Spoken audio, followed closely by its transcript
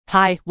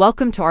Hi,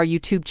 welcome to our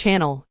YouTube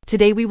channel.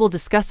 Today we will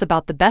discuss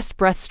about the best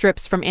breath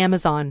strips from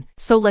Amazon.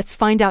 So let's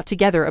find out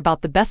together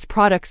about the best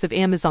products of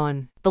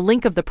Amazon. The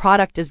link of the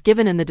product is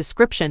given in the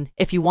description.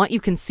 If you want,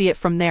 you can see it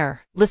from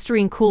there.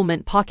 Listerine Cool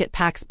Mint Pocket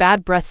Packs.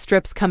 Bad breath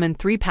strips come in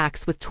 3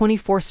 packs with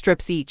 24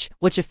 strips each,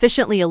 which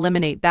efficiently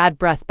eliminate bad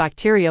breath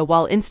bacteria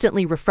while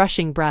instantly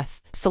refreshing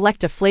breath.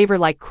 Select a flavor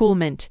like Cool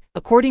Mint.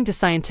 According to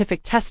scientific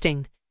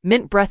testing,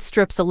 mint breath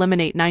strips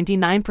eliminate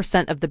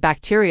 99% of the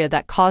bacteria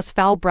that cause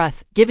foul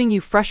breath, giving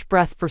you fresh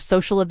breath for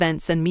social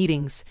events and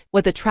meetings.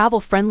 With a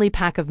travel-friendly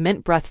pack of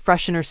mint breath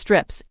freshener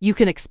strips, you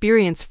can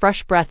experience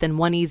fresh breath in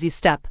one easy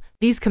step.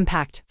 These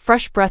compact,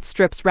 fresh breath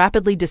strips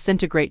rapidly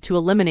disintegrate to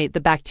eliminate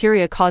the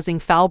bacteria causing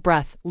foul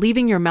breath,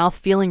 leaving your mouth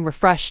feeling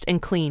refreshed and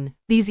clean.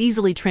 These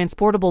easily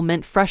transportable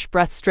mint fresh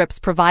breath strips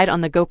provide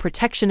on-the-go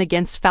protection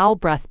against foul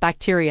breath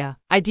bacteria,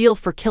 ideal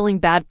for killing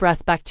bad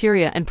breath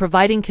bacteria and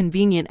providing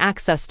convenient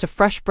access to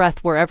fresh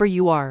breath wherever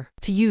you are.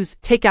 To use,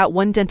 take out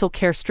one dental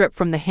care strip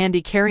from the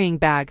handy carrying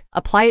bag,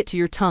 apply it to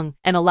your tongue,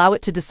 and allow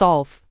it to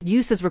dissolve.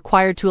 Use is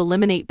required to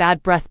eliminate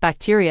bad breath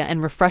bacteria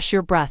and refresh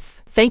your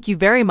breath. Thank you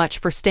very much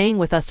for staying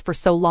with us for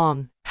so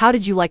long. How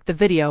did you like the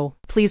video?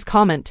 Please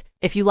comment.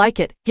 If you like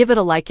it, give it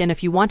a like, and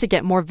if you want to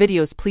get more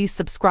videos, please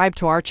subscribe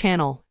to our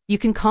channel. You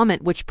can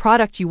comment which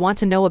product you want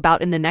to know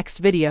about in the next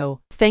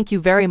video. Thank you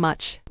very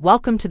much.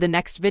 Welcome to the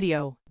next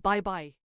video. Bye bye.